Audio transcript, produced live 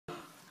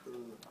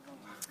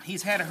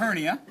he's had a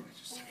hernia.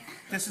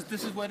 This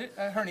is what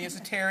a hernia is,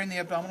 a tear in the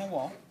abdominal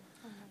wall.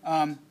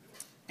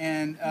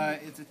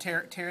 It's a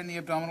tear in the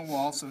abdominal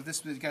wall, so this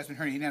guy's been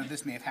herniated. Now,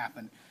 this may have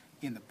happened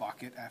in the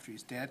bucket after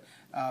he's dead,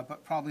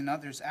 but probably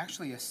not. There's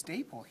actually a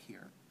staple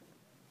here,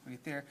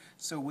 right there,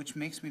 so which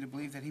makes me to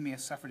believe that he may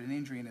have suffered an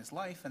injury in his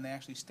life, and they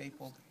actually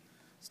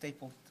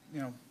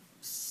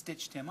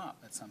stitched him up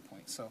at some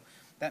point. So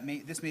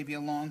this may be a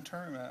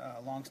long-term,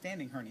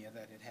 long-standing hernia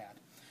that it had.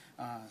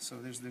 So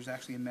there's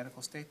actually a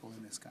medical staple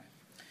in this guy.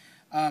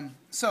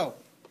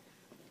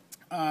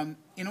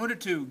 In order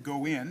to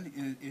go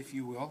in, if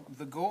you will,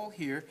 the goal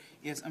here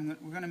is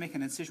we're going to make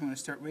an incision. We're going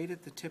to start right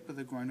at the tip of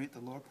the groin, right, the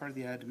lower part of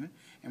the abdomen,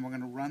 and we're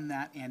going to run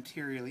that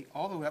anteriorly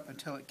all the way up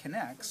until it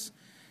connects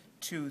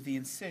to the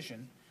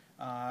incision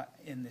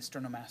in the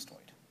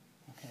sternomastoid.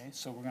 Okay,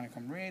 so we're going to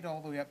come right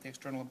all the way up the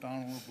external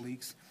abdominal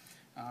obliques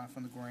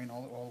from the groin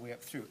all the way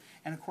up through.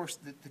 And of course,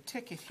 the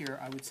ticket here,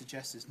 I would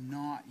suggest, is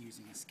not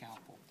using a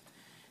scalpel.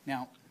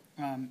 Now,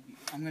 I'm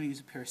going to use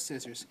a pair of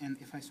scissors, and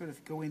if I sort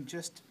of go in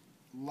just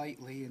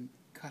lightly and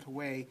cut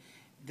away,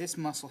 this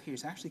muscle here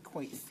is actually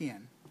quite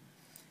thin.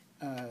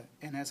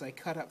 And as I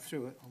cut up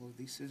through it, although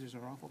these scissors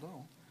are awful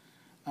dull,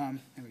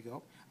 there we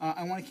go.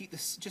 I want to keep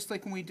this, just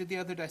like when we did the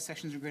other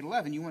dissections in grade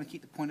 11, you want to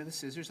keep the point of the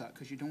scissors up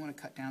because you don't want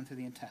to cut down through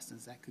the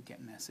intestines. That could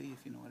get messy,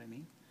 if you know what I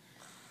mean.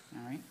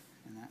 All right,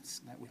 and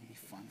that wouldn't be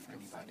fun for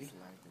anybody.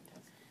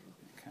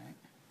 Okay,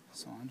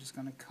 so I'm just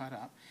going to cut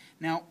up.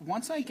 Now,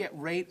 once I get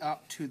right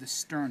up to the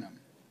sternum,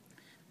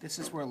 this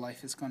is where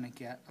life is going to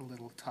get a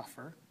little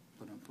tougher.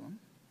 Boom, boom.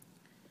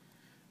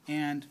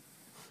 And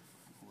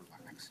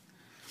relax.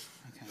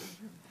 Okay,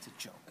 it's a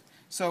joke.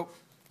 So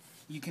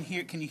can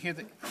you hear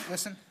the,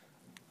 listen?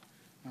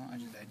 No,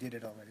 I did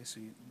it already, so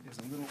there's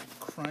a little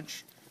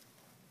crunch.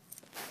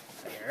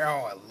 There,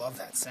 oh, I love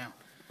that sound.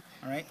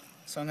 All right,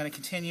 so I'm going to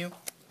continue.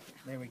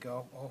 There we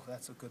go. Oh,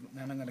 that's a good one.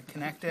 Then I'm going to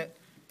connect it.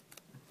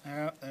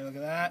 There, look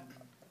at that.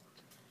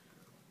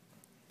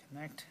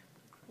 Connect.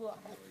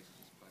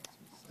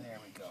 There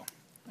we go.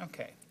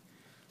 Okay,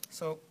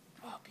 so,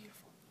 oh,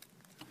 beautiful.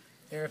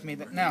 There I've made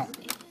that. Now,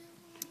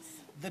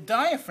 the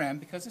diaphragm,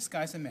 because this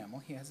guy's a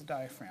mammal, he has a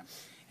diaphragm.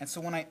 And so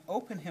when I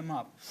open him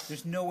up,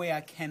 there's no way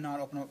I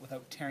cannot open him up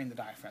without tearing the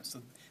diaphragm.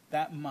 So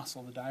that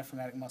muscle, the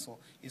diaphragmatic muscle,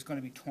 is going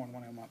to be torn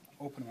when I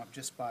open him up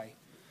just by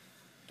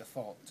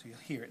default. So you'll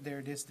hear it. There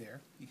it is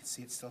there. You can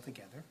see it's still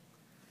together.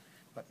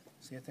 But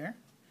see it there?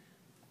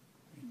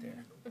 Right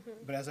there.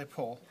 But as I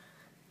pull,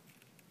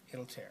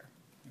 it'll tear.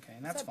 Okay,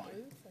 and that's fine.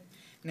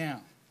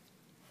 Now,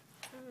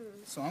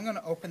 so I'm going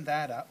to open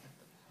that up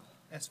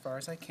as far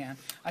as I can.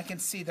 I can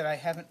see that I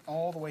haven't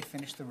all the way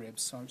finished the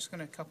ribs, so I'm just going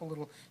to a couple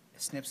little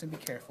snips and be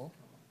careful.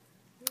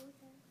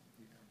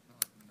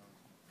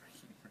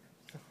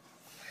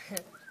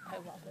 I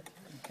love it.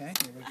 Okay,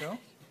 here we go.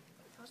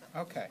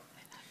 Okay,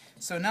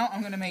 so now I'm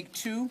going to make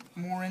 2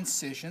 more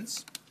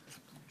incisions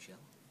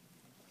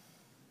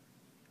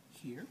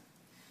here.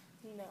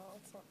 No,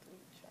 it's not blue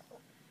shell.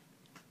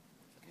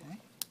 Okay.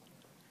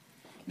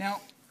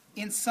 Now,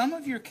 in some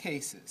of your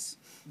cases,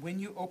 when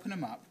you open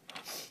them up,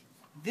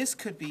 this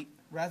could be,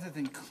 rather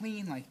than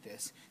clean like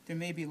this, there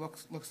maybe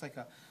looks like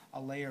a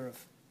layer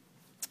of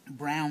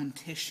brown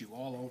tissue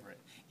all over it.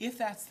 If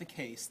that's the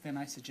case, then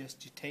I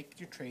suggest you take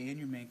your tray and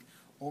your mink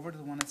over to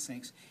the one of the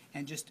sinks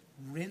and just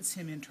rinse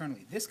him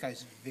internally. This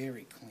guy's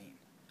very clean.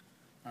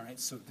 All right,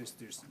 so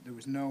there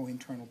was no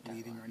internal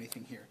bleeding or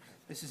anything here.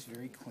 This is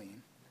very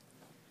clean.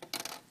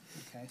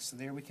 Okay, so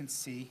there we can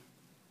see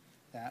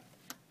that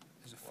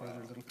there's a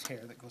further little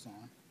tear that goes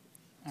on.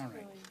 All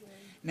right.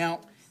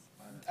 Now,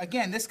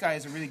 again, this guy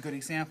is a really good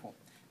example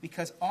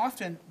because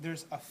often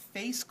there's a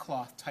face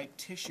cloth type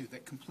tissue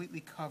that completely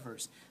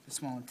covers the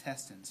small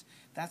intestines.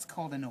 That's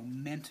called an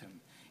omentum,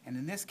 and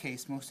in this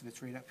case, most of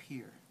it's right up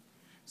here.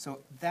 So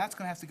that's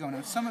going to have to go. Now,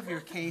 in some of your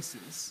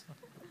cases,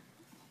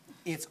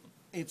 it's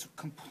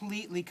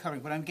completely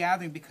covered, but I'm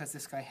gathering because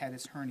this guy had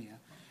his hernia,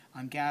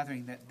 I'm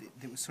gathering that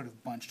it was sort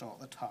of bunched all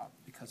at the top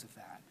because of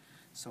that.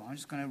 So I'm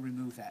just going to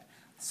remove that.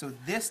 So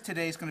this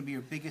today is going to be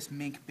your biggest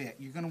mink bit.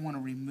 You're going to want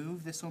to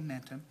remove this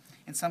omentum.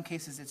 In some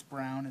cases it's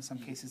brown, in some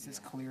cases it's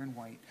clear and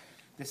white.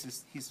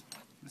 This guy's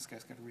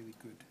got a really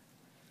good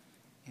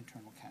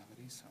internal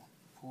cavity, so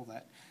pull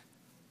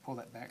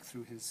that back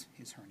through his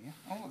hernia.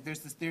 Oh, look,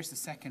 there's the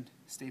second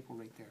staple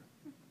right there.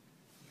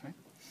 Okay?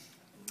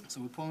 So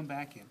we pull him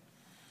back in.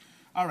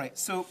 All right,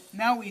 so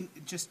now we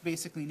just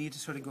basically need to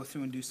sort of go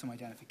through and do some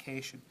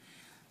identification.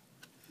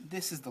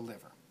 This is the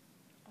liver.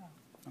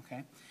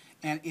 Okay?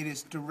 And it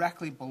is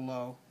directly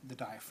below the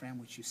diaphragm,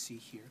 which you see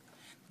here.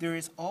 There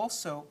is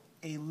also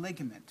a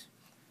ligament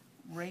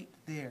right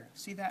there.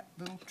 See that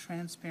little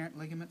transparent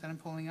ligament that I'm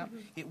pulling up?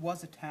 It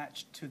was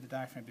attached to the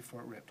diaphragm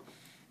before it ripped.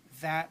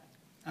 That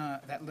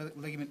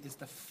ligament is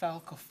the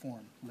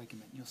falciform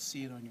ligament. You'll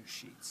see it on your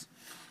sheets.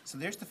 So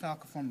there's the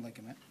falciform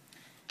ligament.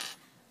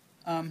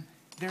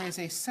 There is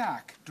a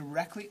sac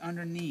directly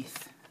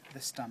underneath the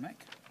stomach,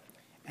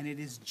 and it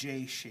is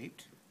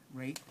J-shaped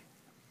right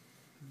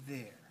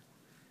there.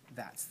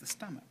 That's the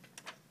stomach.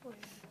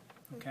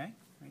 Okay?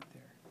 Right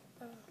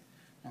there.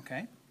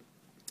 Okay?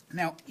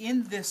 Now,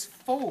 in this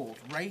fold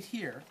right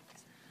here,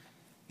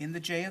 in the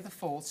J of the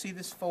fold, see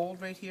this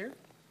fold right here?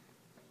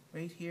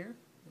 Right here,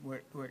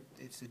 where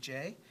it's a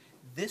J?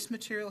 This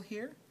material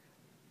here,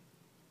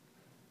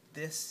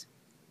 this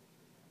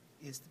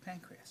is the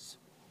pancreas.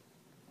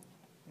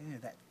 Yeah,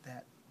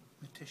 that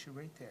tissue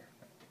right there,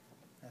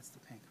 that's the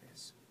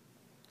pancreas.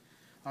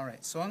 All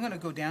right, so I'm going to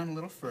go down a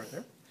little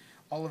further.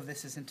 All of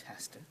this is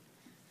intestine.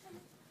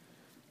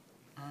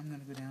 I'm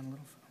going to go down a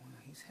little further.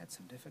 Well, he's had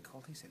some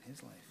difficulties in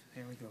his life.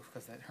 There we go,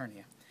 because of that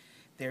hernia.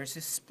 There's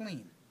his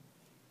spleen.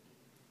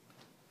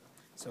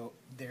 So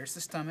there's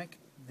the stomach,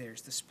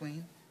 there's the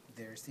spleen,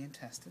 there's the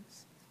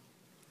intestines.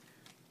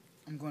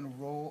 I'm going to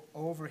roll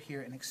over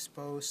here and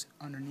expose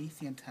underneath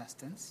the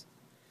intestines.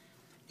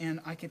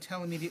 And I can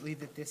tell immediately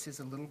that this is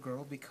a little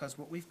girl because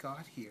what we've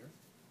got here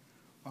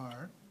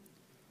are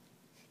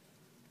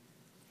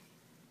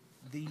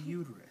the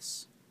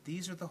uterus.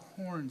 These are the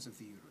horns of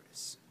the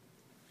uterus.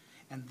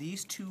 And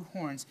these two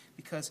horns,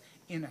 because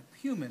in a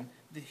human,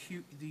 the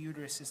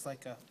uterus is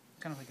like a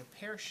kind of like a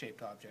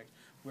pear-shaped object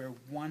where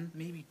one,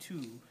 maybe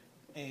two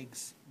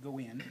eggs go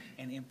in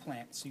and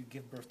implant, so you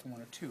give birth to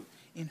one or two.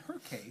 In her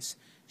case,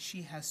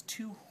 she has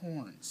two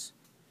horns.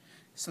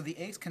 So the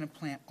eggs can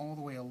implant all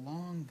the way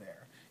along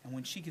there, and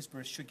when she gives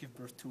birth, she'll give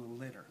birth to a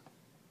litter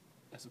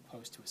as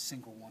opposed to a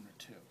single one or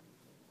two.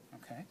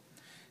 Okay?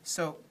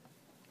 So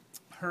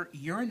her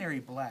urinary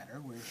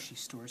bladder, where she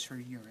stores her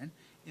urine,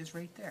 is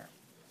right there.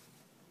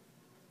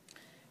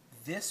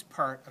 This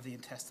part of the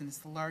intestine is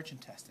the large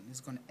intestine. It's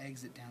going to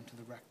exit down to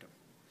the rectum.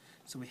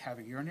 So we have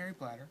a urinary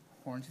bladder,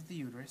 horns of the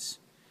uterus,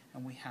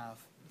 and we have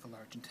the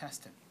large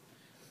intestine.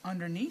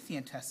 Underneath the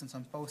intestines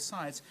on both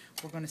sides,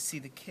 we're going to see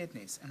the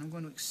kidneys, and I'm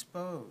going to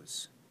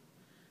expose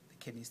the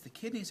kidneys. The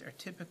kidneys are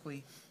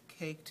typically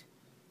caked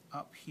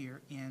up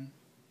here in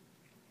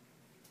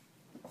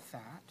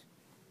fat,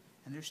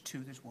 and there's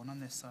two. There's one on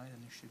this side,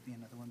 and there should be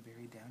another one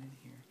buried down in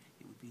here.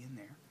 It would be in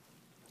there.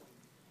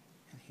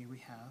 And here we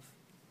have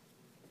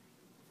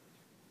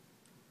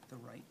the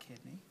right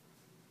kidney.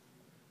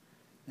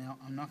 Now,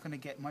 I'm not going to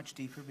get much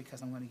deeper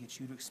because I'm going to get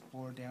you to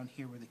explore down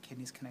here where the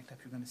kidneys connect up.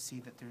 You're going to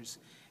see that there's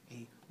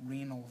a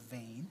renal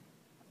vein,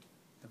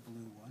 the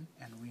blue one,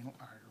 and a renal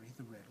artery,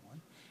 the red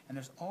one. And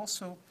there's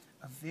also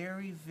a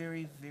very,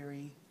 very,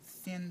 very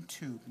thin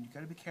tube, and you've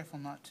got to be careful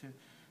not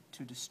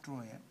to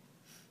destroy it,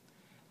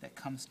 that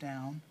comes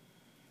down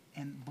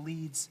and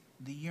bleeds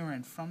the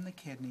urine from the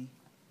kidney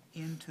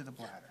into the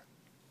bladder.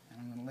 And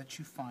I'm going to let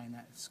you find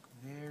that. It's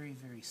very,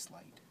 very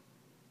slight.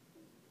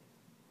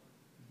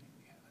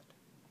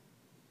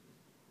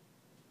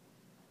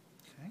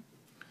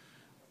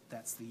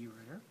 That's the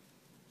ureter.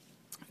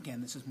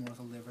 Again, this is more of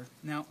the liver.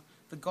 Now,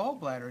 the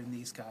gallbladder in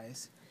these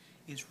guys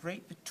is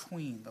right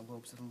between the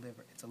lobes of the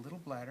liver. It's a little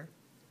bladder.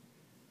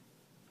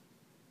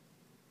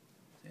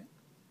 See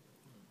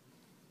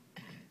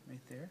it? Right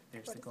there.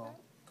 There's the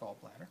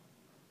gallbladder.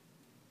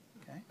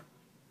 Okay?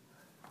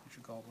 There's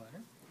your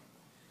gallbladder.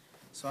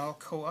 So I'll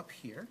go up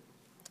here.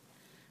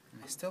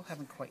 And I still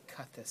haven't quite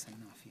cut this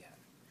enough yet.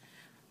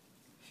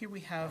 Here we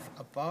have,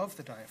 above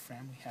the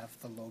diaphragm, we have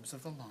the lobes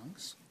of the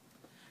lungs.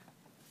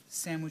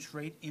 Sandwiched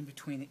right in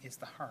between it is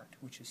the heart,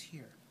 which is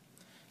here.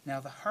 Now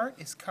the heart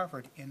is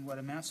covered in what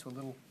amounts to a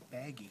little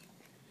baggie,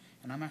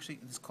 and I'm actually,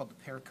 this is called the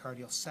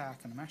pericardial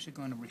sac, and I'm actually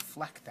going to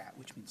reflect that,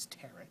 which means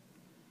tear it.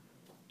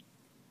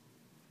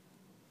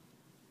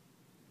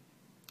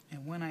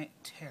 And when I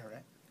tear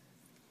it,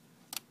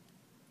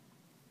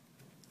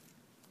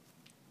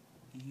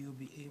 you'll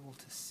be able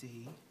to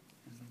see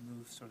and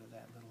remove sort of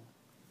that little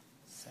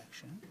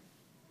section.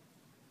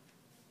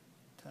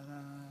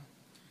 Ta-da!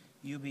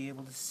 You'll be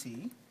able to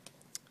see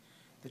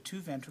the two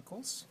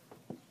ventricles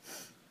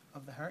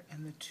of the heart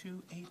and the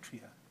two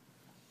atria.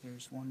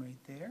 There's one right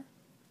there.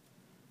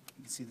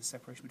 You can see the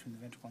separation between the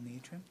ventricle and the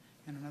atrium,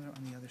 and another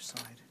on the other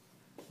side,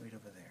 right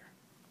over there.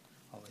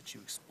 I'll let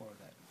you explore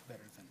that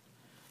better than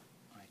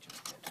I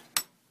just did.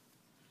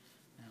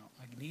 Now,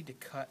 I need to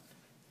cut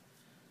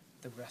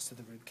the rest of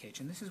the rib cage,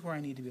 and this is where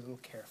I need to be a little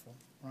careful.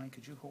 Ryan,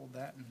 could you hold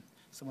that, and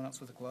someone else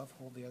with a glove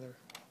hold the other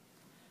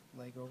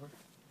leg over?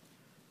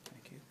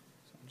 Thank you.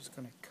 So I'm just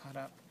going to cut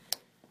up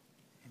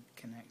and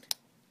connect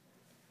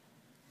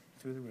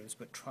through the ribs,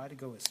 but try to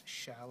go as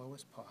shallow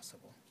as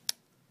possible.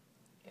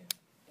 Yeah.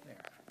 There.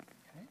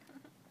 Okay.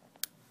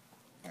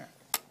 There.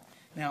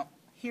 Now,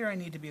 here I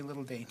need to be a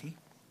little dainty,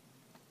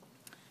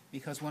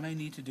 because what I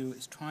need to do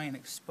is try and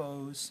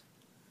expose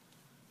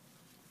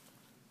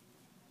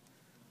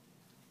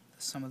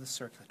some of the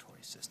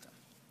circulatory system.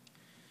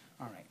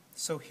 All right,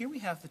 so here we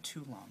have the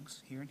two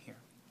lungs, here and here.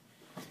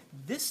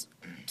 This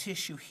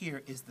tissue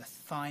here is the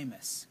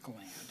thymus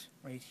gland,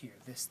 right here,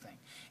 this thing.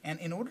 And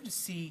in order to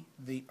see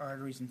the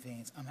arteries and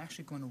veins, I'm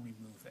actually going to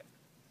remove it.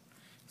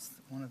 It's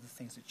one of the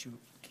things that you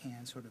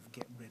can sort of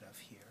get rid of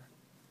here,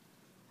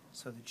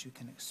 so that you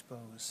can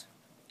expose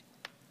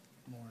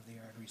more of the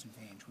arteries and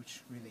veins,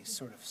 which really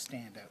sort of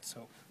stand out.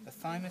 So the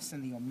thymus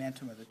and the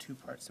omentum are the two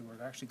parts that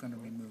we're actually going to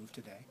remove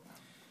today.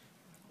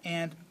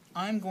 And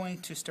I'm going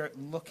to start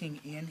looking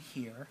in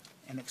here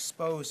and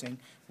exposing,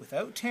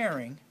 without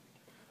tearing,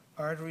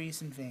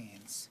 arteries and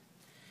veins.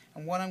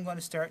 And what I'm going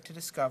to start to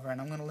discover,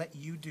 and I'm going to let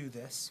you do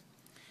this,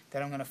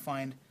 that I'm going to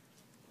find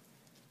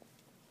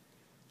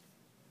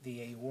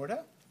the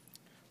aorta,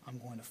 I'm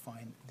going to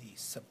find the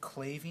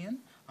subclavian,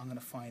 I'm going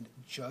to find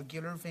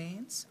jugular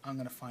veins, I'm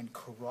going to find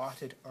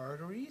carotid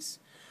arteries,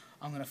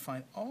 I'm going to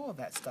find all of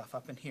that stuff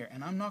up in here.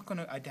 And I'm not going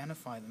to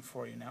identify them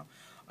for you now.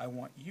 I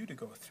want you to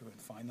go through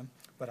and find them,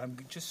 but I'm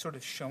just sort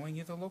of showing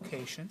you the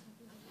location.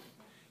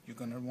 You're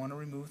going to want to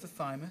remove the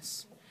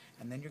thymus,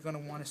 and then you're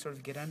going to want to sort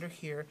of get under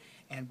here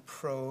and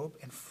probe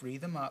and free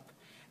them up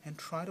and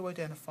try to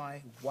identify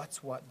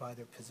what's what by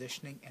their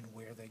positioning and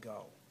where they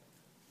go.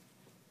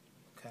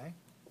 Okay?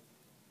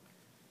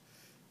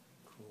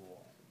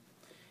 Cool.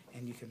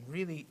 And you can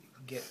really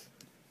get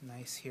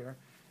nice here.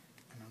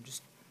 And I'm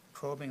just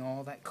probing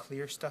all that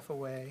clear stuff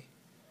away.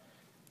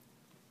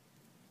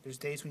 There's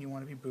days when you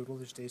want to be brutal.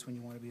 There's days when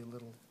you want to be a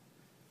little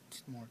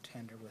more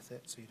tender with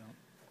it so you don't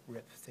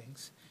rip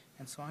things.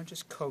 And so I'm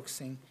just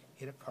coaxing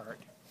it apart.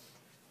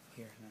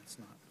 Here, that's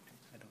not,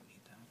 I don't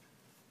need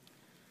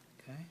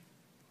that. Okay?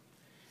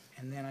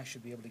 And then I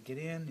should be able to get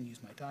in and use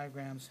my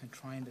diagrams and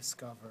try and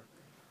discover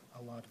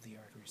a lot of the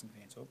arteries and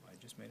veins. Oh, I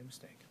just made a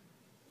mistake.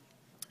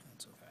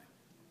 That's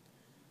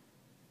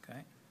okay.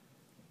 Okay?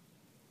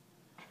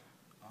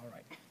 All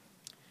right.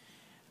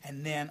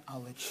 And then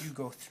I'll let you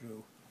go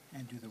through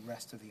and do the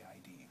rest of the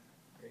ID.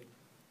 Great.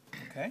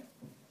 Okay?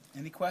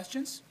 Any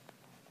questions?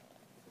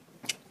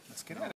 Let's get on.